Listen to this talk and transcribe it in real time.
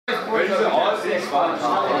You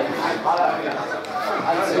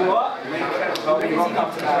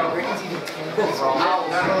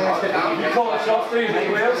call it shot through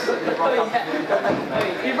your wheels?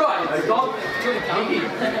 You're right, it's gone.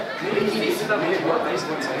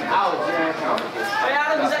 Hey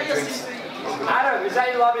Adam, is that your sister? Adam, is that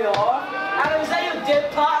your lovey alive? Adam, is that your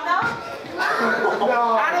dead partner?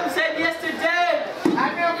 No. Adam said yes to dead.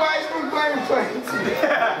 I'm your Facebook playing friends.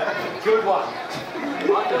 Good one. It's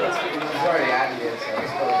already out here, so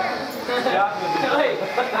it's probably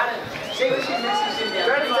Wait, Adam, see what she messaged you now.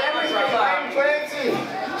 playing Clancy.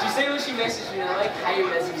 Did you see what she messaged you now? Like, hey,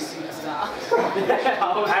 message superstar.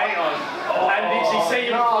 Hang on. And did she see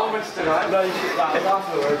your performance tonight? No, that was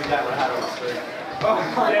after the work that I had on the street.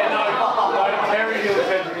 Yeah, no, Terry Hill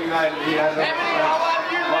said to me, mate, he has a...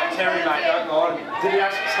 Like, Terry, mate, don't lie to me. Did he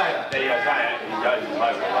actually say that? There he goes, mate, he goes, he's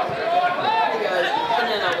over the love. He goes, and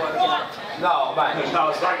then I won't get it. No, mate, no,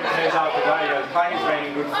 I was breaking his hands after today. He goes, Clayton's been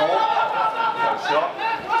in good form. He goes, shot.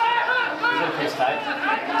 He's in a piss tape.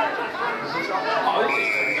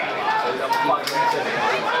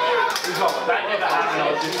 That never happened,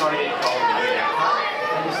 I was just trying to get cold.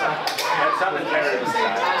 That's something Terry was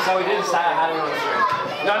saying. So he didn't say I had it on the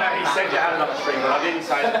stream? No, no, he said you had it on the stream, but I didn't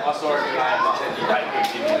say that. I saw it today and I said you had good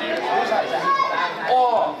in here.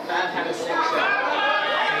 Oh! Bad had a section.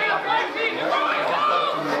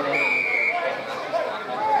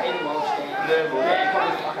 Yeah,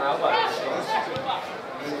 probably fucking elbow.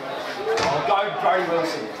 Oh, go Brody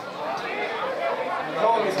Wilson.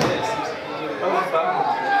 How long is this?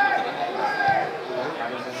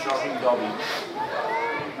 Shocking Dobby.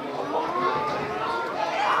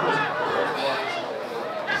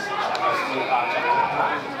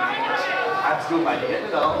 That's good, mate. You get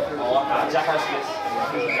it though. Oh, Jack has this.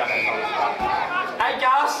 Hey,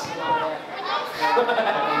 Gus!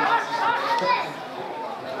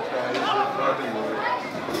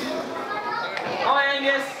 Oh,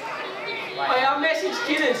 Angus. Wait, I messaged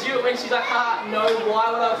Kittens you when she's like, no, why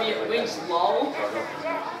would I be at Winch, lol?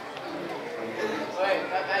 Wait,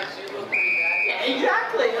 that makes you look pretty bad. Yeah,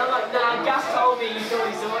 exactly. I'm like, nah, Gus told me you thought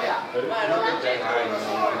he saw ya.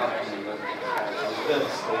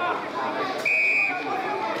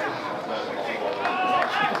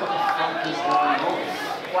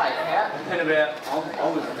 Wait, how? And about, I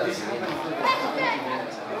was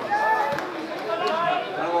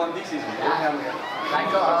this is They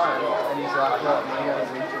got home and he's like, what, we got to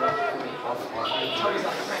reach it.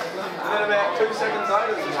 And then about 2 seconds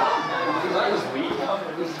later, it was weird.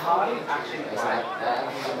 He's hard actually. It's like that.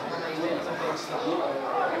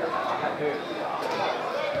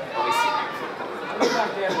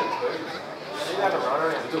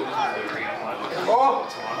 Oh!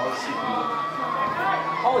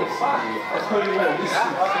 Holy fuck! I couldn't even believe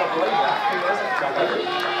that. I can't believe that.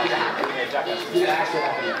 Yeah, actually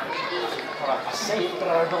happened. I see it, but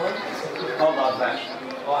I don't believe it. I love that.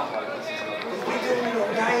 We're doing it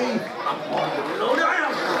all game.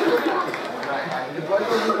 The bloke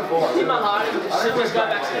was looking for In my heart, it should just go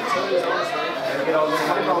back to the twos, honestly. Get on the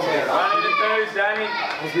running the twos, Danny.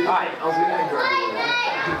 I was in there during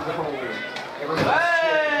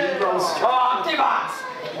Hey! Oh, give us!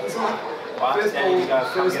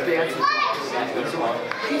 First bounce.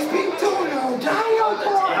 He's been doing it all day, old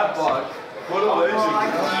boy. That bloke. What a legend.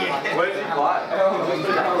 Where's he play? Where's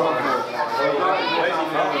he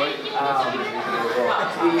from?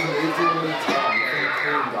 He moved to New Town.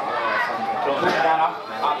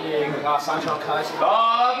 Up near Sunshine Coast.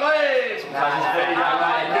 Oh, please!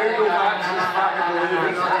 Google Maps is fucking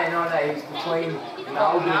delivering. No, he's between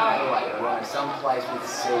Melbourne and Adelaide, right? Some place with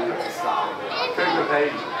sea or something. Cougar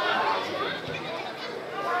Beach.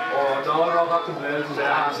 Oh, no, I rolled up to Burns and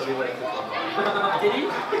absolutely left the combo. Did he?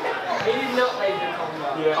 He did not leave the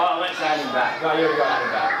combo. Yeah. Oh, let's add him back. No, you gotta go add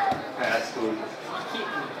him back. Yeah, that's good.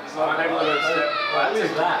 It's So people are going to step. What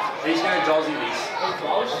is that? He's going to jolly this.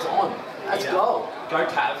 It's on. Let's go. Go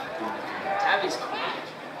Tav. Tab is quick.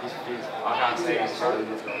 I can't see his phone.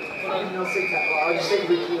 I just see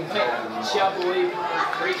Ricky and Tom. Shaboy,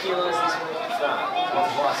 3 kilos this week.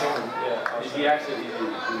 Is he actually?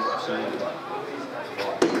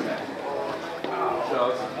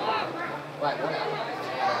 Wait, what?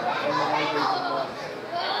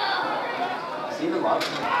 Is he even live?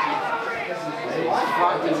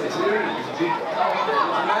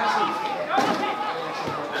 Massive.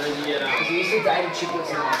 And then you get He used to date chicklets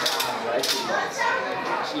in my racing bus.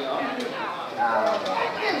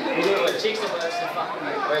 Chicks are worse than fucking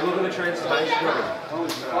me. Wait, look at the transformation. Holy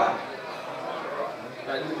fuck.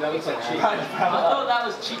 That looks like cheeks. I thought that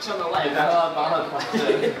was chicks on the left.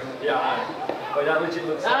 Yeah. Wait, that legit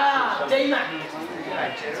looks like D-Mac.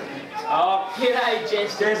 Oh, G'day,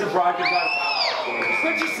 Jess. there's a broken bone.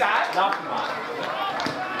 What'd you say? Nothing, mate.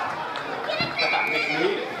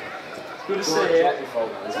 Good to see you.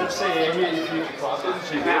 It's good to see you here in your future class.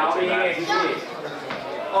 Now,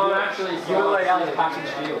 I'm actually you're the other package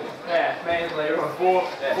deal. Yeah, man, Leroy. Four a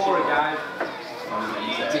game. $4.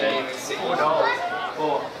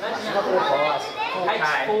 Four.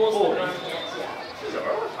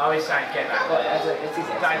 Oh, he's saying get that. It's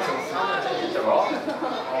alright.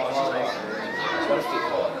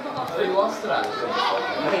 Who lost to that? Her.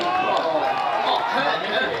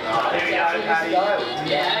 Here we go, Patty.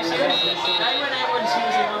 Yeah, actually, they went out when she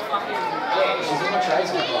was in my fucking... Yeah, she's in the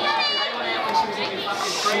trades with us. They went out when she was in my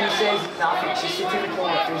fucking... She says nothing. She sits in the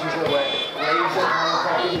corner, finishes her work, leaves at 1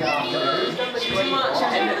 o'clock in the afternoon. Too much.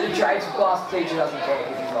 And the trades class teacher doesn't care if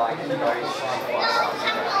he's like, he knows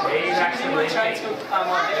He's actually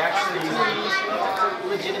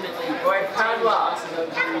legitimately. Wait, Padlock.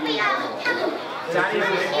 Danny's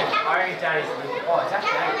Lincoln. I think Danny's Lincoln. Oh, is that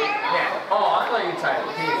Danny? Yeah. Oh, I thought you'd say it.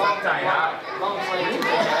 Fuck Danny up.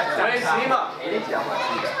 Where's him up?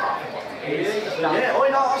 Yeah, oh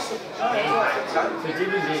no, so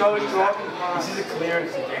it's dropping. This is a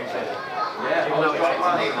clearance again. Yeah. When are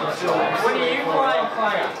you playing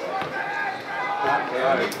player? Last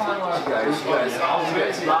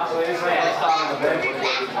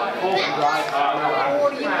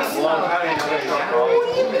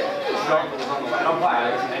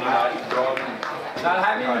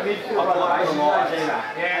week,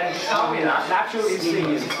 yeah, tell me that. Natural instinct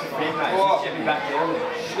is should be back there.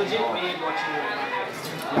 Legit weird watching it.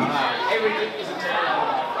 Everything is a turn.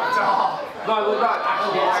 No, look, no,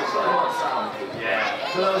 actually, yeah.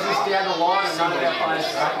 So there was this down the line and none of our players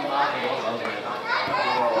started marking all over it.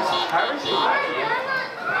 Harris is back here.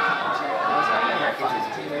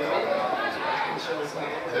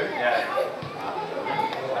 Yeah.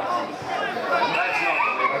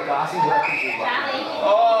 That's not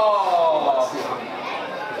oh!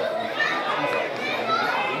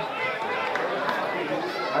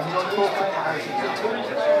 Have you not talked to Harris?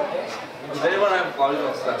 Does anyone have clothes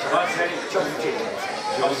or stuff? I said him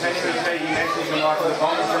to say you message him like the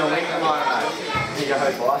Bombers going to win tonight, mate. He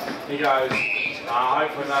goes,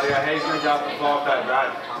 hopefully not. He's going to go up and 5-day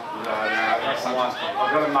break. I've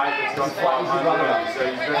got a mate that's got 500, so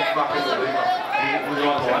he's better fucking deliver. We're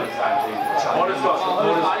on the same thing. I just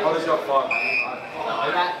got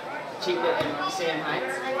 500. That chick that Sam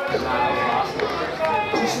hates.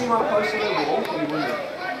 Did you see my post on the wall?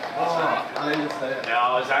 Oh, I didn't see it. Yeah,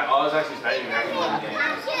 I was actually expecting that in the game a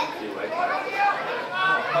few weeks ago.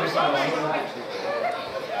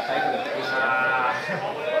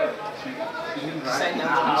 Saying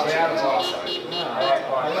that we're out of class.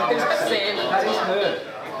 Is that Sam? That is her.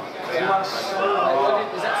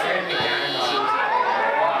 Is that Sam again?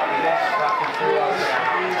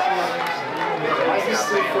 I just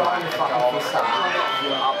still flying the fucking fist up.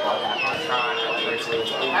 You're up like that.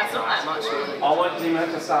 That's not that much. I want Dimmer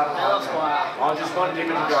to start. I just want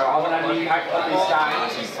Dimmer to go. I want an impact on this game. I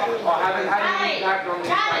haven't had an impact on this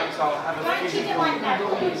game, so I'll have a physical impact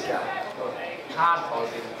on this game. Hard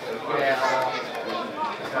positive. Yeah.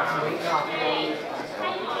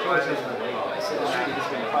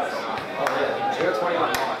 You're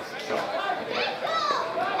 21 nights.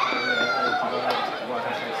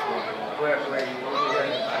 Where are you?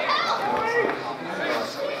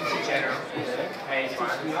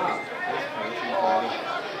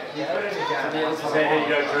 There you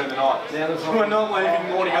go during the night. We're not leaving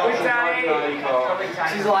morning.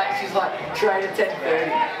 She's like, train at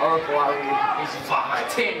 10:30. I'll reply with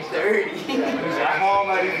 10:30. Oh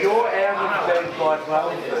mate, if you're out of bed by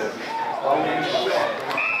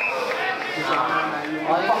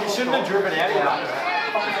 12:30, you shouldn't have driven out of here.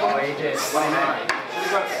 Oh, you did. Should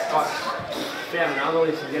have got found another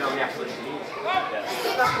list and get on the actual list.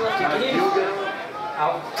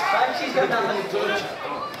 She's got nothing to do.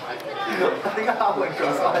 I think I went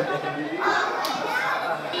cross-eyed there.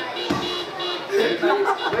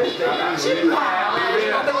 Where's the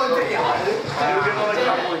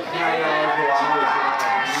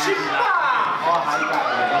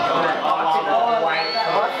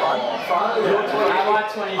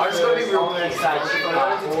I just got to be real next stage.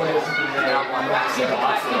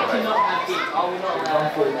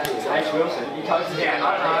 Wilson, you coached down. I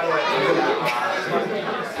don't know.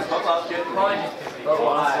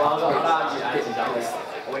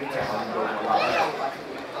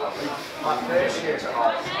 My first year at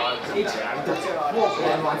Ops,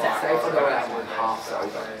 then once it's safe to go out with half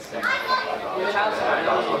sober.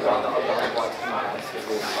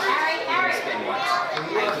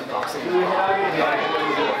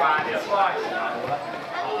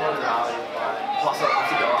 Plus I have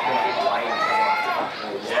to go up and get playing because I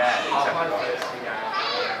have to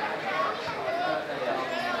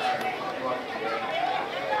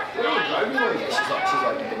she's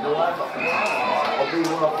like, I'll be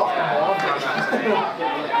one of fucking mom.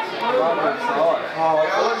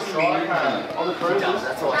 On the cruises.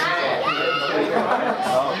 That's all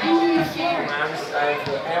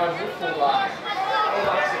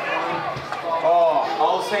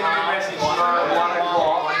I'll send you a message tomorrow at 1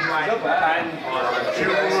 o'clock and you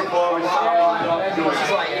will reply with something.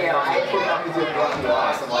 She's like, yeah, I put up with your bloody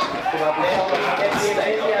ass. I'm like, put up with your bloody ass.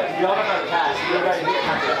 You're not going to cash. You're going to get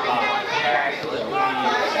cash.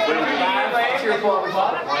 She replied with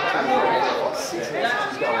what? 6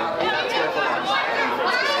 messages going. Let's go for lunch.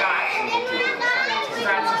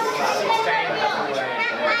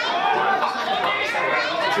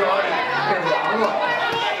 Jordan.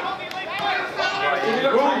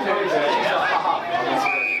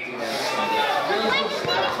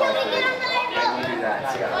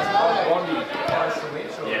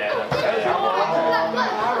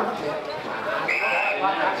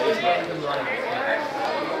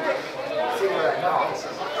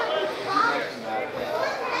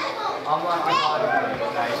 I'm like, I'm like,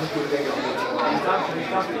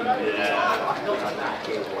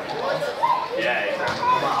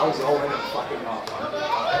 I was all in a fucking up.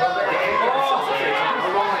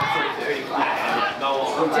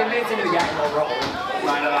 10 minutes into the game, I'll roll.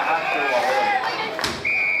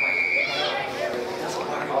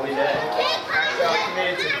 I'll be there.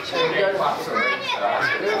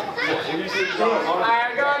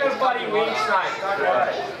 I'm going to buddy Winch, mate.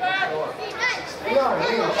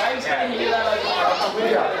 Dave's going to hear that over.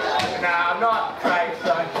 Nah, I'm not Craig,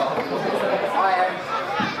 so. I am.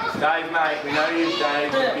 Dave, mate, we know you,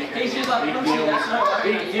 Dave. He's just like,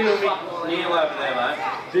 big deal with Neil over there, mate.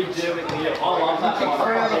 Big deal with Neil. I love that.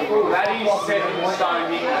 That is 7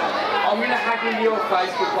 stone Nick. I'm going to hack into your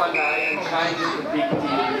Facebook one day and change it to Big Deal.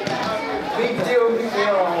 Big deal with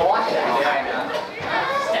Neil, I like that.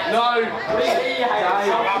 No, Dave,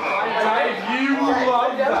 you will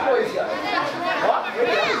love that. What? Where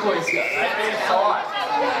did the other boys go?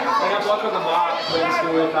 They have like on the mark when it's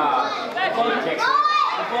with Texas.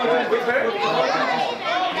 With her?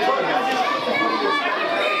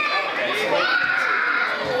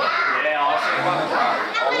 Yeah, I'll see one.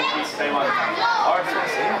 I'll look this see one. I just want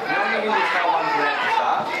to see. You know when you can tell one's there at the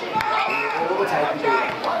start? All the time you do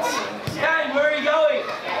it once. Kane, where are you going?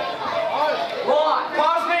 Right.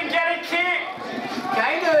 Bosman, get a kick!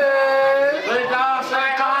 Kane! Let it go, say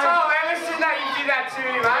hi. Oh, Emerson, that you did that to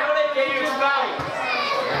me, mate. Get you explain.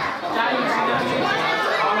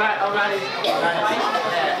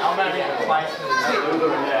 I'm at his place.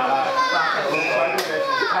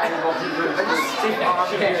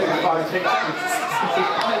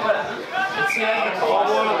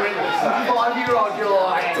 Five-year-old, you're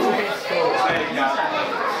like, There you go.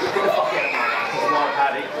 get the fuck out of my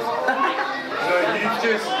Paddy. So you've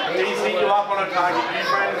just, he's hit you up on a target, you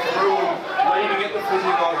ran through him, leading at the footy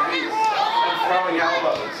like this, and throwing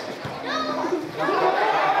elbows.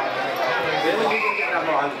 Then we need to get that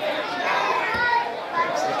behind you.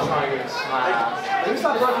 Who's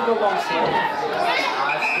that bloke who got long sleeve?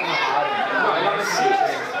 No, number 6.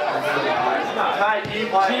 No, hey, you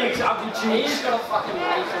play. Jigs, Uncle Jigs. He's got a fucking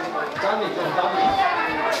weight from dummy.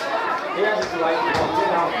 He has his weight from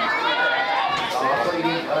dinner. I thought he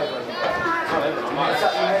didn't go. You met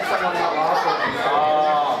someone out last week.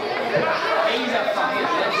 He's a fucking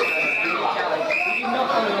legend. He did not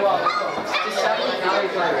come in well. Just Saturday night he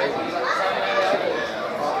played rugby.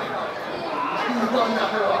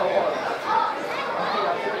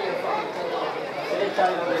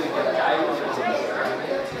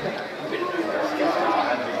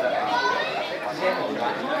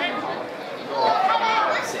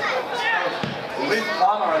 With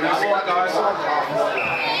Palmer and that's what goes on.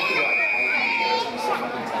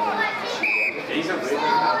 He's a really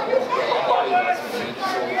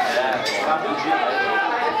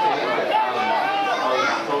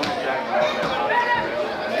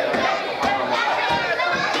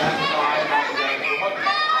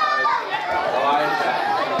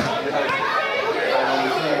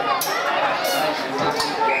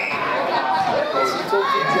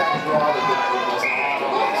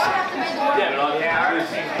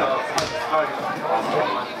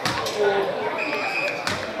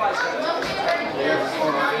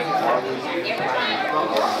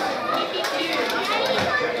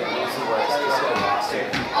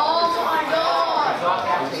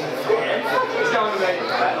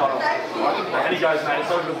And he goes, mate,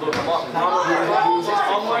 it's all good look.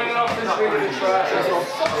 I'm learning off this bit of the trash.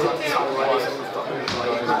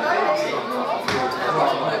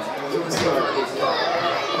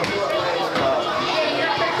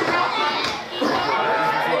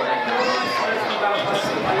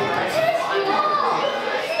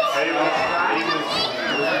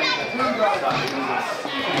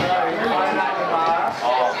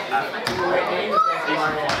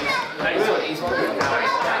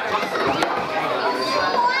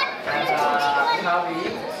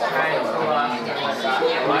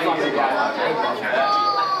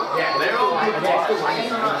 Yeah, they're all good.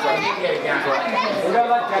 We got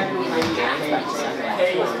like Daniel Lee.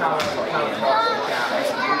 He's coming.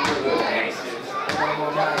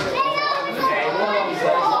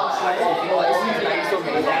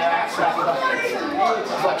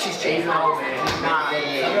 Like she's changing my old man. Nah,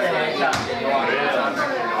 she's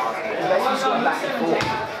going back and forth.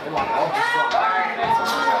 I'm like, oh,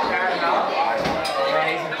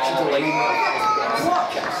 she's deleting my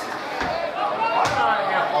podcast.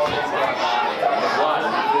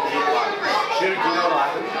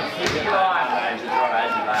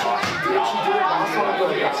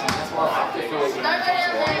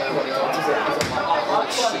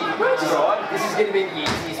 This is going to be the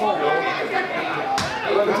easiest one.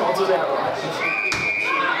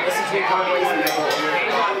 This is your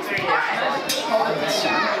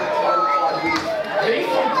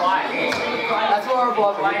that's what our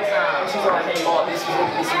blog was. She's like, oh, this is it.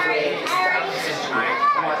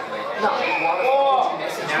 I'm like, no,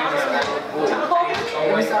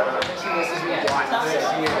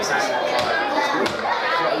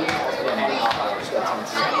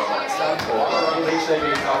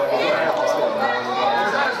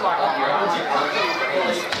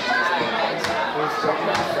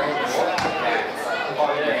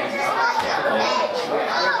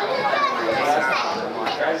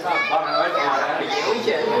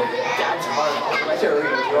 Dad's home.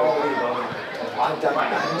 I've done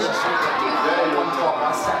that. One time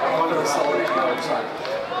I sat on the solid and I was like,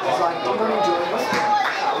 I'm not enjoying this.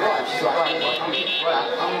 Right? She's like, I'm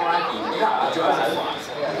like, no, I enjoy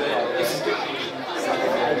it. This is good.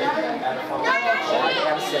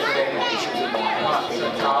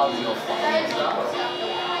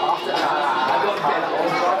 After that, I got better. I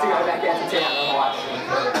was about to go back out to town. I'm like,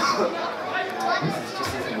 this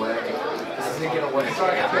just isn't working. This isn't going to work out.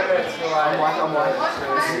 I'm like,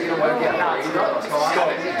 this isn't going to work out. No, you're not. I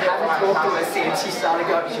haven't talked to her since she started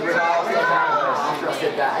going, she realized after I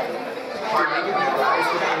said that. She's making me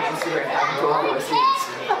Facebook and Instagram. I haven't talked to her since.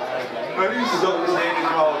 Maybe you should understand the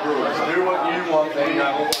whole rules. Do what you want, then you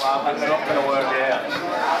go, but it's not going to work out.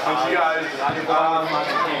 And she goes,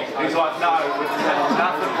 he's like, no,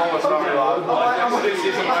 nothing more, it's not real. This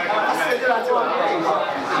isn't working for me. I said that to her. He's like,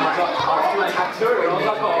 I was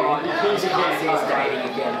like, oh, he's dating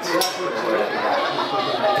again.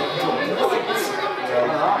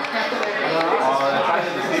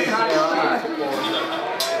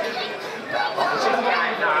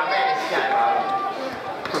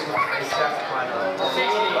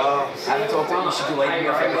 I haven't talked to her, you should delete me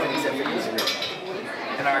off everything except for Instagram.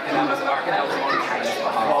 And I reckon that was on Kate's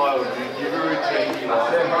behalf. Oh, give her a cheeky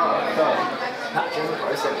like that. Nah, just a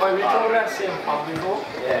process. Wait, we talked about CM Punk before?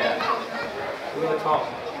 Yeah. We're the top.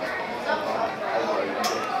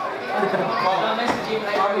 You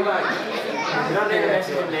don't need to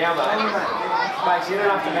message him now, mate. Mate, you don't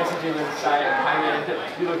have to message him and say, hey man,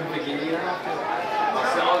 you're looking for Giddy, you don't have to.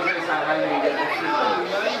 So I was going to say, hey man, you get this shit.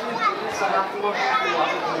 So after what happened, I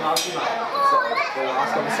love you, mate. So the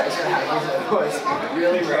last conversation I had with her was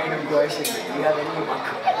really random question. Do you have any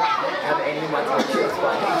of my t-shirts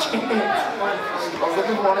by any chance? I was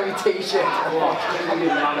looking for one of your t-shirts.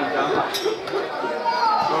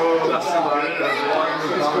 Oh, that's so good.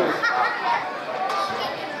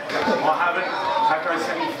 I haven't. Paco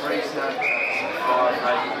sent me 3 Snapchats, 5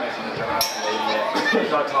 Facebook messages, I haven't deleted yet.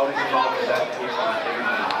 Because I told him to log with that tip on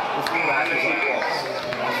everything. Before that, it's like,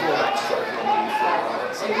 before that, it's like,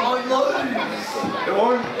 It won't lose! it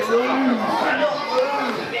won't lose!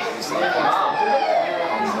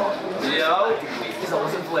 Because I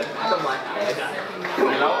wasn't flipping. I'm like, we're done. You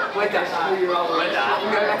know? We're done. We're done.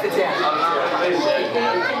 We go back to town.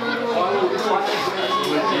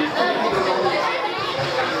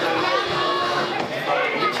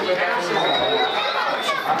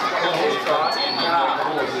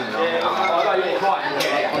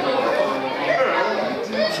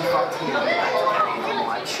 She fucked him. I'm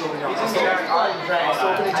like, sure not. I was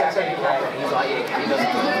talking to Jack He's like, yeah, he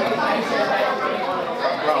doesn't do it.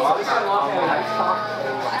 Bro, I'm like, fuck.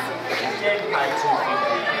 He's getting paid $250.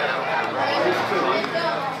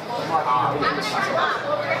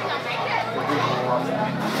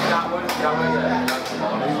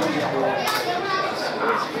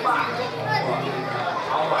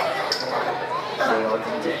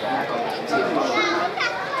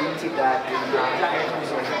 Didn't tip that. Is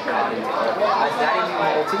that in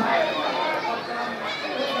multi?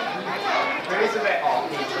 There is a bit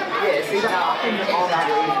off. Yeah, see that up in the on that.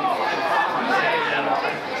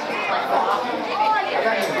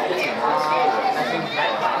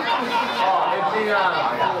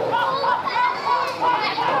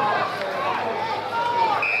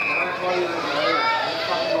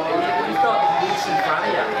 You've got the boots in front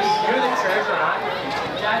of you. You're the treasurer, aren't you?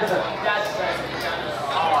 Dad's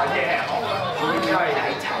oh, yeah.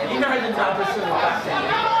 You know the numbers from the back end.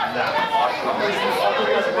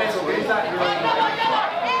 Is that really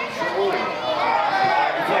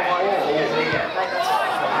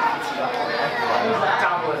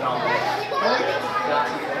double it on there.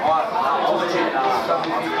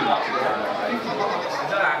 Is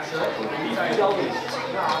that actually?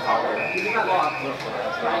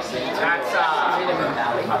 That's Minimum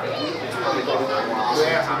Valley.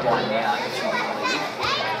 Where I'm one now.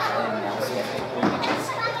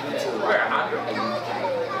 where 100?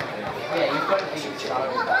 Yeah, you've got to be a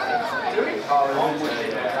child.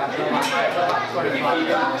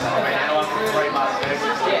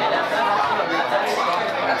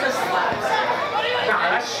 That's a slap. No,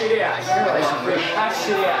 that's shit out. That's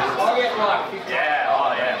shit out. I get like 50. Yeah,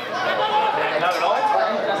 oh yeah. No, but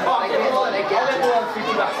They get like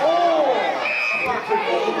 50 bucks. Oh!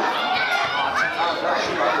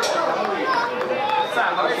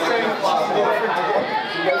 Sam, let's say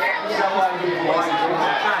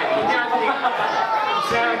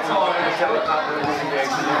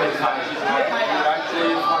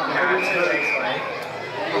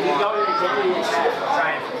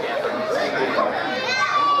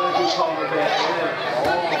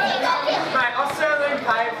mate, I'll certainly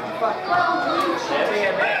pay for fucking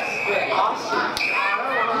BMX.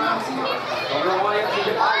 I don't want to get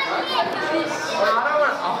paid. I don't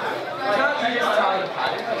want to. Can't you just tell him to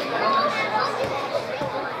pay?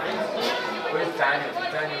 Where's Daniel?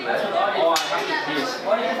 Daniel there? Oh, I have to kiss.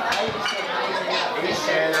 He's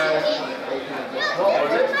sharing those. What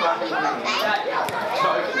was it?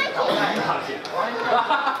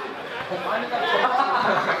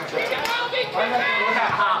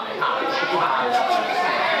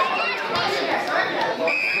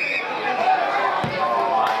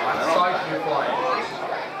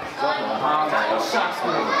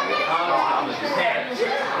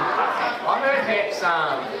 I heard Hex, I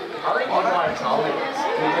think you might have told me this.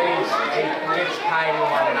 He gets paid in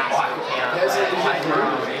one massive account. There's a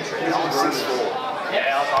interest.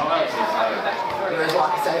 Yeah, I was like, It was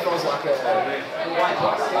like, say if I was like a white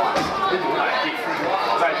box.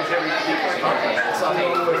 because every So I think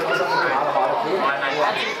if I was like a harder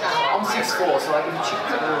I'm 6'4", so like if you chipped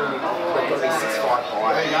it, they've got to be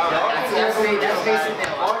 6'5". That's decent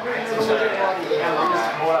now.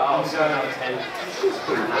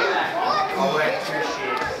 I'll wear 2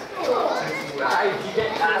 shits.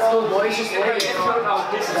 That's all boys, just leave. That's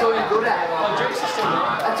all you're good at.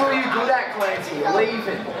 That's all you're good at, Clancy.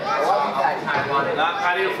 Leaving. I love you, Paddy. No,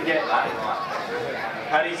 Paddy will forget that.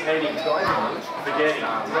 Paddy's heading. Forgetting.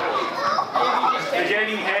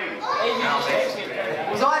 Forgetting heading.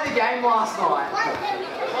 Was I at the game last night?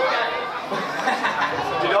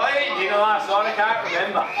 Did I eat dinner last night? I can't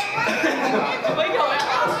remember. Did we go out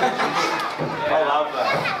last night? I love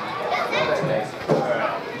that.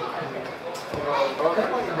 Well,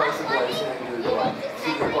 that's like the basic way to do like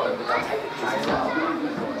figure out it, but I'll take it to yourself.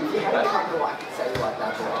 If you had a kind of like say like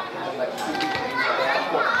that, but like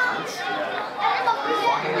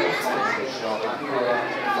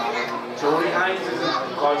Jordy Haynes is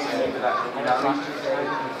close to that.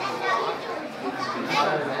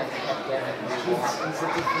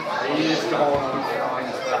 He is going on.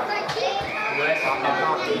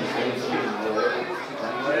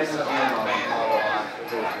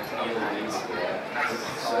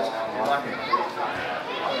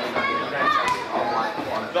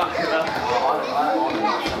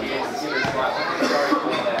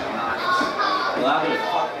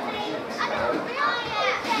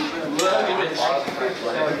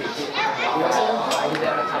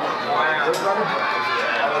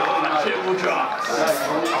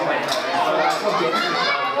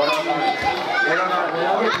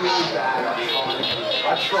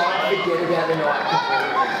 I try to forget about the night before.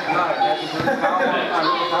 No, that's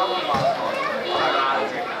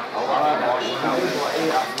In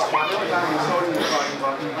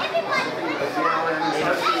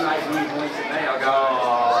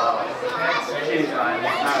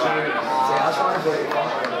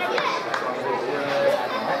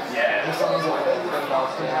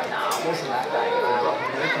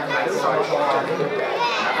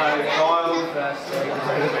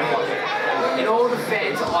all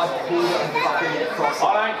defense, I pulled a fucking cross. I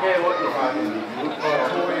don't care what you're fucking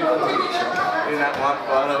in that one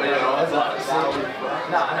photo of your eyes.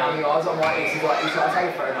 No, your eyes on my ex. He's like, he's like, take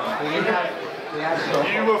a photo.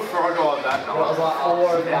 You were frog on that night. I was like,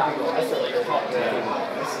 4 of them.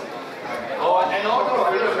 Oh, and I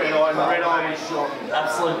got rid of red eye, and red eye was shocking.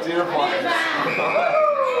 Absolute dinner party.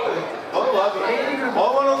 I love it. I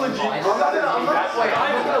went on the gym. I'm not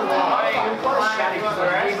gonna lie. I'm quite a shatty for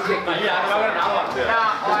it. Yeah, I've got another one.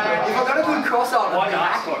 If I got a good cross on, I'd be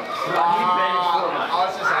back. I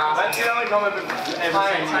was just asking. That's the only comment ever seen.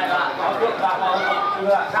 I've got that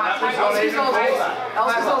one. That was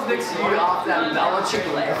because I was next to you after that Bella chick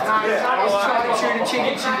left. I was trying to shoot a chick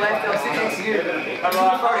and she left and I was sitting next to you. And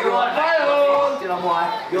you're like, and I'm like,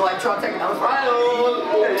 you're like, try to take another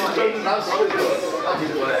photo. That was so good.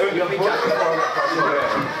 You got me judging for that person.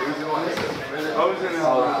 I was in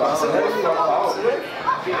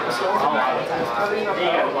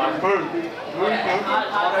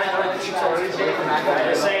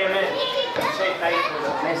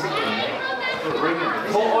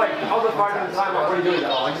Boy, hold the phone in the time. What are you doing?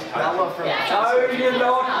 Oh, you're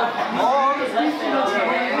not.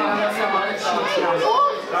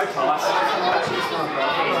 No toss.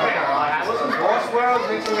 I swear I was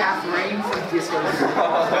mixing out dreams and disco. No,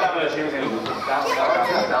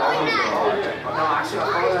 actually, I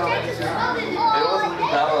followed that on Instagram. It wasn't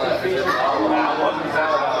Bella. It wasn't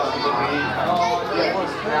Bella.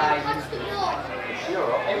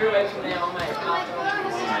 Every week from now on, mate.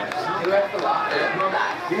 You went for that. Not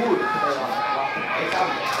that good.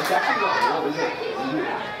 It's actually not real, is it?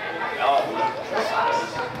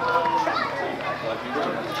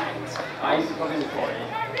 I used to come in the court.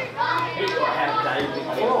 He's got to have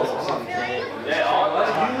Dave or something. Yeah, I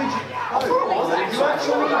thought it was. You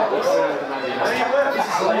actually got this. And he left.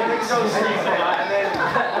 And then I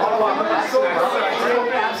saw some shit.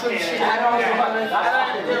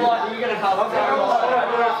 They're like, you're going to have a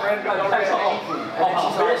friend go take off.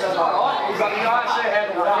 He's like, you actually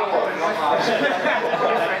had a lot of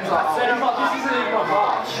this isn't even a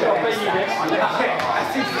bar. I'll be you next year.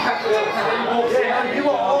 That's exactly what you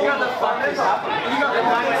got the fuckers up. You got the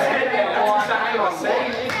head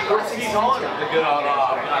he's on. The good old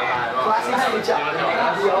Classic switch up.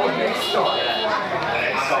 The old next stop.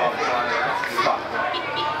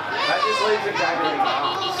 That just leaves a dagger in the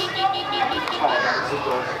arms. Oh, that's a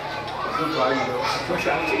good. Push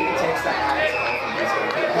up to the text that has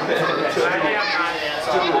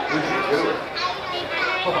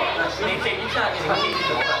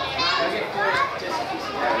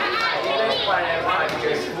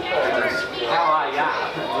How are ya?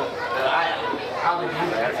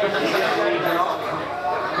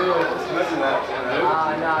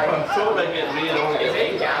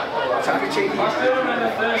 Chuck a cheeky. I still remember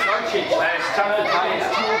the first one, Chick. Chuck the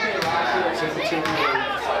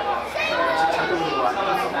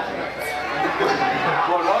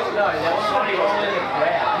No, there was somebody rolling in the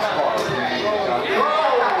crowd.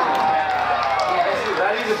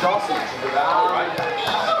 That is a Dawson.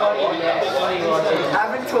 I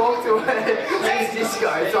haven't talked to her since disco.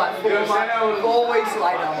 It's like 4 weeks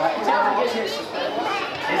later. I'm like,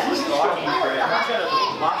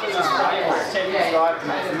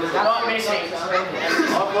 Not missing.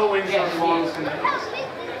 I've got Winch on finals connections.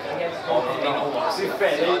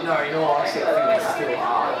 no, you know what? I think that's still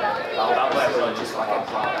hard. Just like a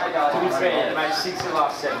To be fair, they made 6 of the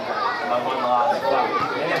last 7. And I won the last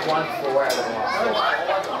 5. They have won 4 out of the last 4.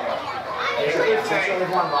 It's only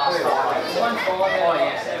one last 5. Oh,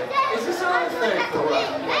 yes. Is this only the third quarter?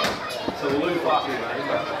 So Lou fucking mate.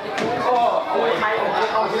 Oh, I hate it. I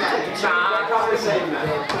can't receive that.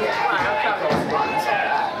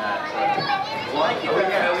 I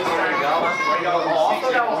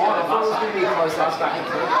thought that was going to be close last night.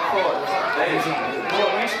 Well,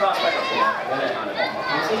 we should pass back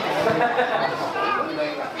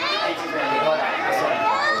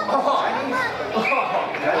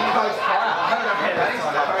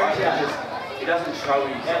He doesn't show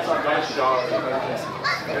his. That's like don't show.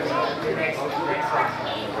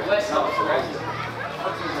 Let's not surrender.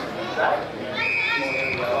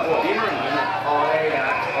 Oh, there you go.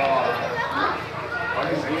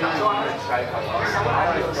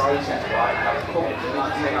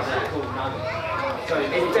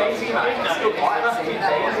 It's Daisy, mate. It's still white.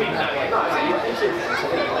 You're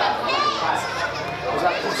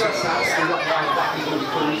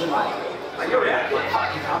right.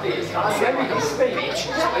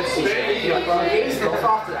 He's looked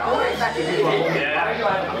after that.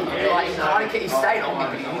 He stayed on me,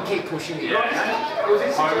 but he didn't keep pushing me. I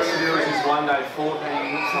remember there was this one day, 14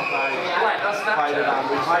 something. Played it out.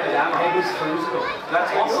 We played it out. He was cruising. That's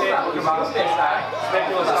what I said. Look about the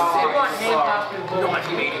speculous goal. Yeah,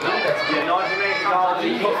 90 metre goal.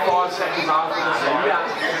 He put 5 seconds after the side.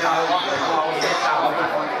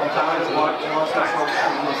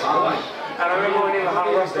 And I remember when he was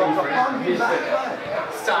 100 rushed off, I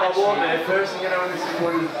walked there first thing, when this is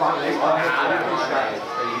what he was playing, I had to appreciate it.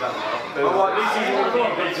 But like, this is going to be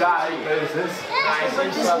a big day. Versus.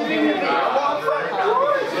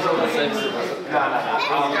 No.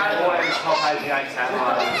 Always top 88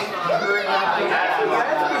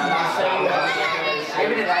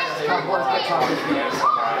 Even today, the top ones get trying to be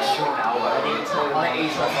short elbow. On the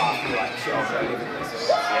ease off after like short.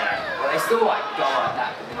 Well, they still like go like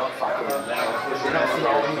that, but they're not fucking. They're not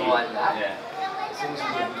throwing like that. Yeah.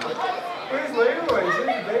 Where's Leroy? He's in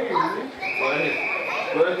the bag,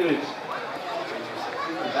 Where is it?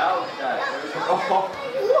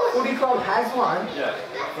 Footy Club has one. Yeah.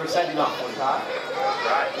 For a Saturday night footy. Right.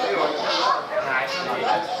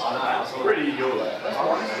 It's pretty good.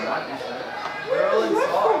 We're all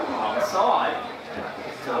inside.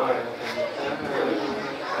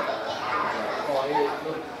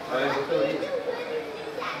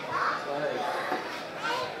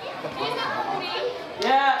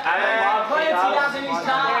 Yeah, Clancy doesn't his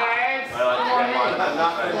time.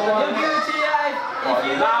 He'll give it to you if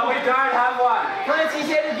you... No, we don't have one. Clancy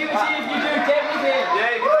said he'll give it to you if you do dead with him.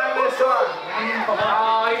 Yeah, you can have this one.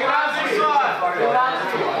 Oh, you can have this one.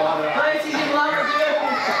 Clancy's in love with you.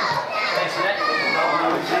 Thanks for that.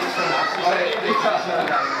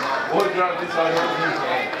 We'll drop this one.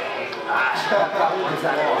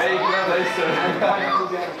 Hey, you can have this one.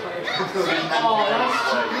 Oh, that's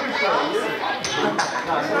good.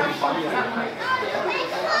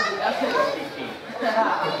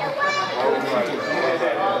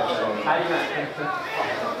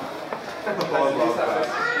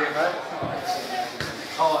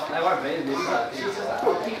 Oh, they won't be in this.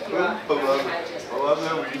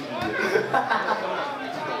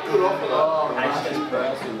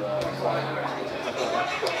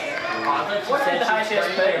 What is the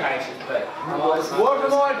HSP? What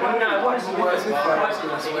am I? No, what is the worst with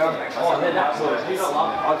Oh, they're that worse. You don't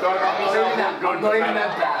love it. I'm not even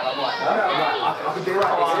that bad. I'm like, I could be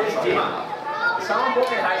like this. Someone book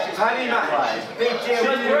an HSP. Paddy, mate. Big deal.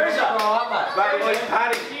 Where is it? Mate, it's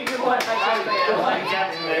Paddy. You can play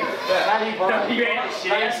HSP. Paddy, you ran the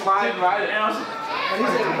shit. Thanks, mate. Bang.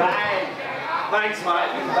 Thanks,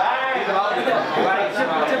 mate. Bang.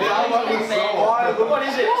 What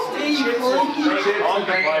is it? Steve,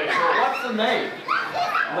 what's the name?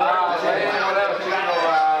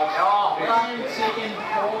 Chicken,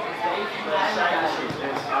 pork, beef, I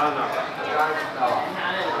don't know.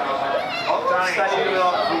 I'm studying it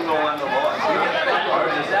off football and the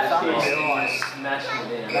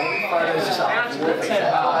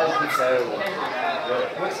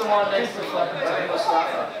What's the one next to fucking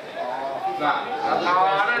no, I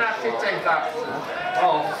don't have 15 bucks.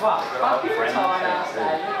 Oh, fuck. Fuck you, tired ass,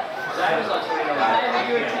 David. David,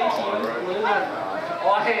 you were teaching blue.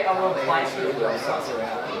 I will replace you.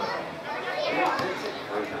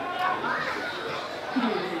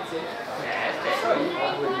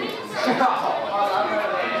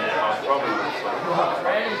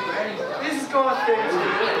 This is going 30.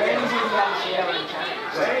 Randy's in the shower and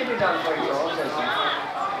change. Randy's been done 3 times.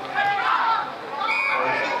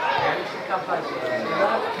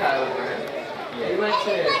 He went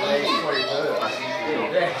to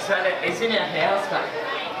it's in our house, mate.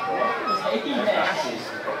 What is he now?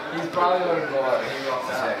 His brother got a boy.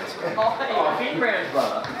 Oh, Vin Brown's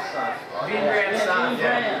brother. Vin Brown's son.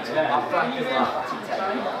 Yeah. I fucking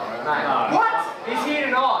love. What? He's here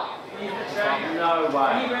tonight. He's the trainer. No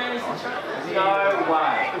way. Vin Brown is the trainer. No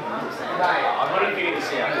way. Mate, I'm not even getting this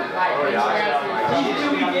out.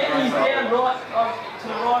 He's down right to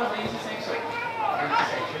the right of the intersection.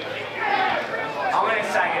 I'm going to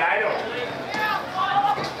say it, Adel.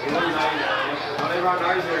 Not everyone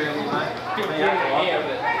knows where he is, mate. He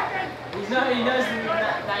knows the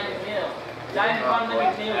native meal. David won the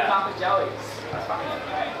McNeil Papa Joey's.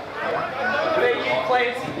 Where you,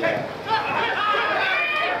 Clancy?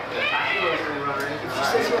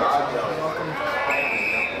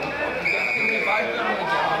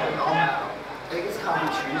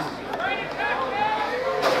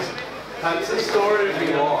 That's the story of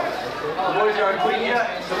your life. boys are quitting you.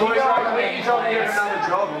 The boys are quitting you. Told me you had another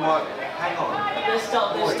job. I'm like, hang on. They're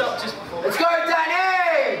stopped just before. Let's go,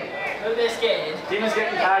 Danny! Look, they're scared. Dimmer's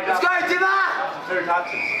getting tagged up. Let's go, Dimmer! After 2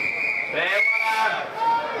 touches. There,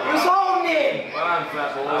 Who's holding him? well done,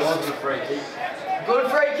 fat boy. That wasn't a free kick. Good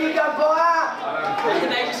free kick, umpire!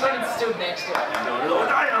 They just went and stood next to it.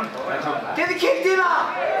 Get the kick, Dimmer!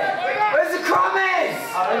 Where's the crummers?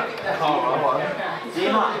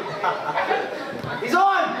 Dimmer! He's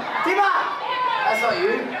on! Dimmer! That's not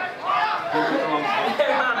you.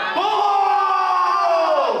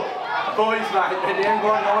 Oh! Boys, mate, they're down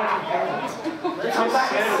by 90 pounds. Come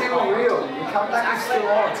back and still real. You come back and still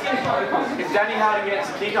on. If Danny Harding gets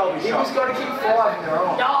a kick, I'll be He shocked. was going to kick 5 in a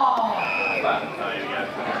row. Oh! There you go.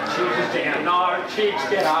 Cheeks is down. No, Cheeks,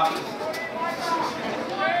 get up.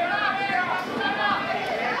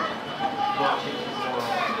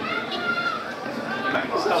 Make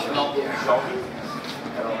yourself not shocking.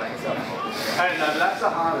 Hey, no, but that's the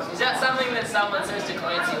hardest. Is that something that someone says to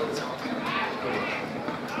Clancy all the time?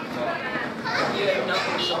 You have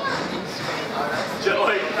nothing shocking on Instagram, alright?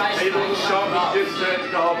 Joey, he looks shocked. He just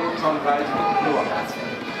searched Kyle Brooks on Facebook.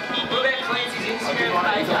 What about Clancy's Instagram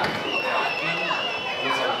page?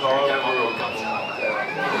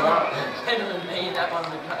 Better than me, that one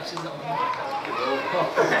of the crashes on me.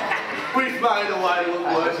 We've made a way to look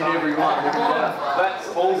worse in every one. That's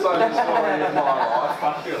also the story of my life. I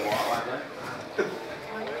feel like that.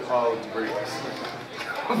 Oh, bricks.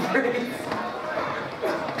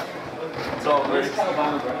 It's all bricks.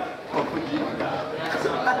 I'll put you on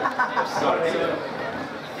that. Sorry.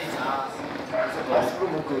 That's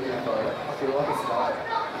really good info. I feel like it's not.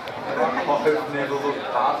 I've never looked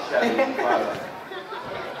half shady in photo.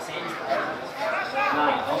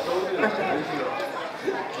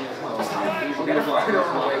 We'll get a photo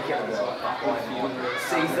on the weekend though.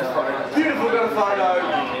 Seize the photo. Beautiful, got a photo.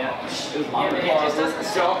 Yeah, but it just doesn't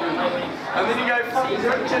stop. And then you go, fuck, is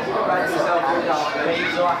there a chance to go back to yourself?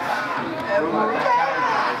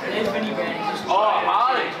 There's Vinny Browning just Oh,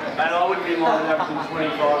 Harley! And I wouldn't be more than averaging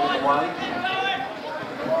 25 in the one.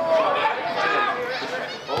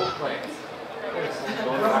 Ball plants.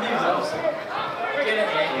 get a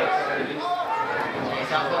haircut.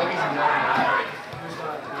 Sounds like he's not.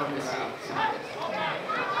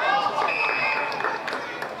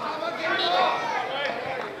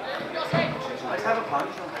 Let's have a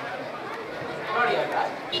punch Radio,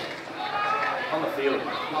 right? on the field.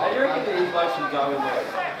 I reckon these blokes should go in there.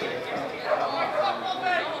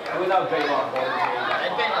 Would that be like one team?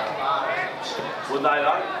 They'd be like a bar. Would they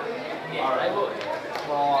though? Yeah, they would.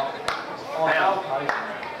 Oh, How?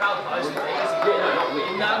 They'll post it.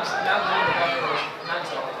 Nugs win the competition.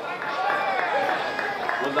 Nugs on.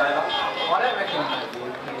 Would they though? I don't reckon they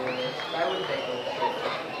would. They would be.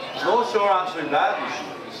 North Shore aren't too bad this year.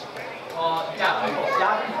 Oh, Davenport.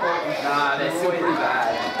 Nah, They're still pretty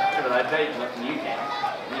bad. Yeah, but they beat Newtown.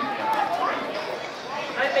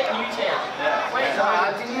 They beat Newtown. Yeah. Wait,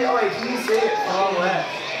 Didn't you see it? Oh, where?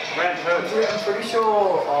 Round two. I'm pretty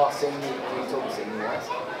sure, senior, we talk senior wise.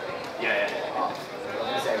 Yeah, yeah. I'm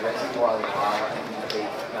going to say Rex is why they are, I think the big,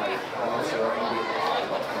 no, I'm not sure, I'm going to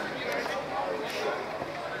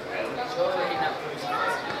sure they're hitting up Bruce.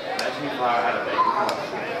 Imagine if I had a baby.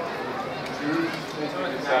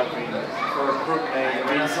 For a crook name.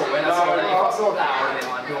 When I saw that, I would have been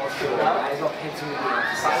like, North Shore, he's not penciled me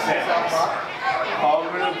in. I'm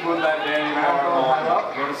going to put that down in my mind. I'm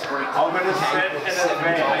going to set an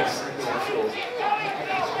advance.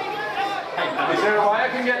 Is there a way I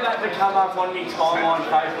can get that to come up on my timeline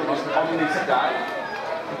Facebook on this day?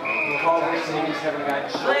 Kyle Brooks and Higgins having a game.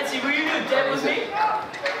 Clancy, will you do a deb with me?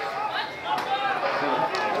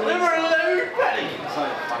 Deliver a load, Paddy!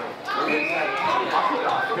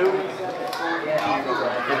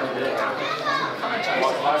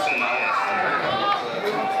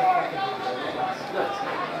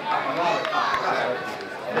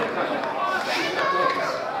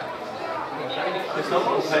 There's not a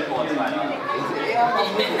lot of people on that.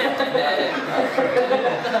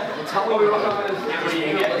 Tell me what I'm going to do. What do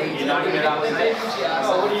you get? You don't get up to that.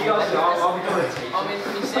 Oh, what do you guys do? I'm going to teach. I'm in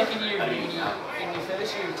my second year of uni. In my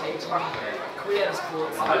first year of teaching, quit out of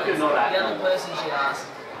sports. I hope you're not The acting. other person she asked,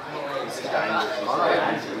 This is dangerous.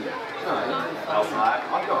 I'll play.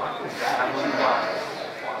 I've got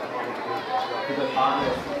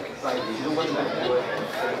so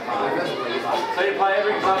you play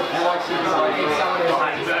every club you like to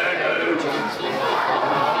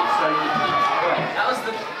that was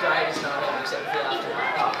the greatest night ever, except for the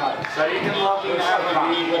afternoon. So you can log in, have a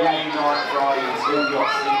meeting night Friday and still be off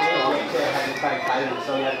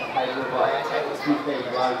So we had to pay for like 15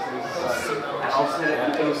 bucks. and I'll send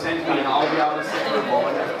it, it'll send me and I'll be able to set a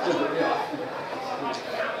reminder.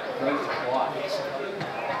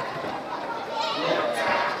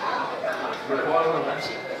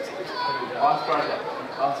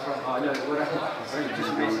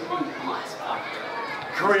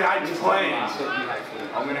 Create plans.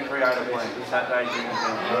 I'm going to create a plan. Saturday, June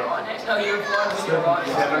 10th. No, you're flying with your right.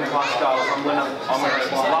 7+ goals. I'm gonna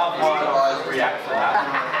love highlights, react for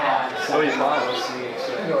that. So you might.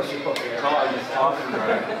 Oh, you're talking,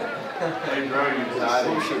 bro. Hey, bro, you're tired.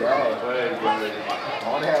 Bullshit, eh? Hey, bro. I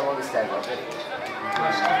wonder how long this game will be.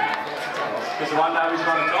 Because one day we're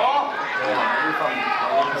going to go.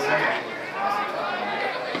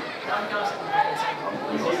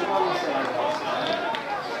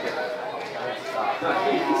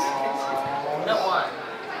 Not one,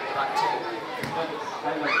 but two.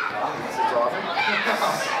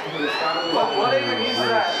 What even is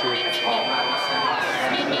that?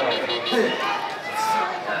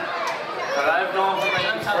 So they've gone from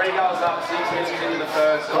 3 goals up, 6 minutes into the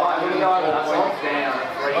first. Right, we're going down.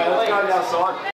 3 goals. Let's go outside.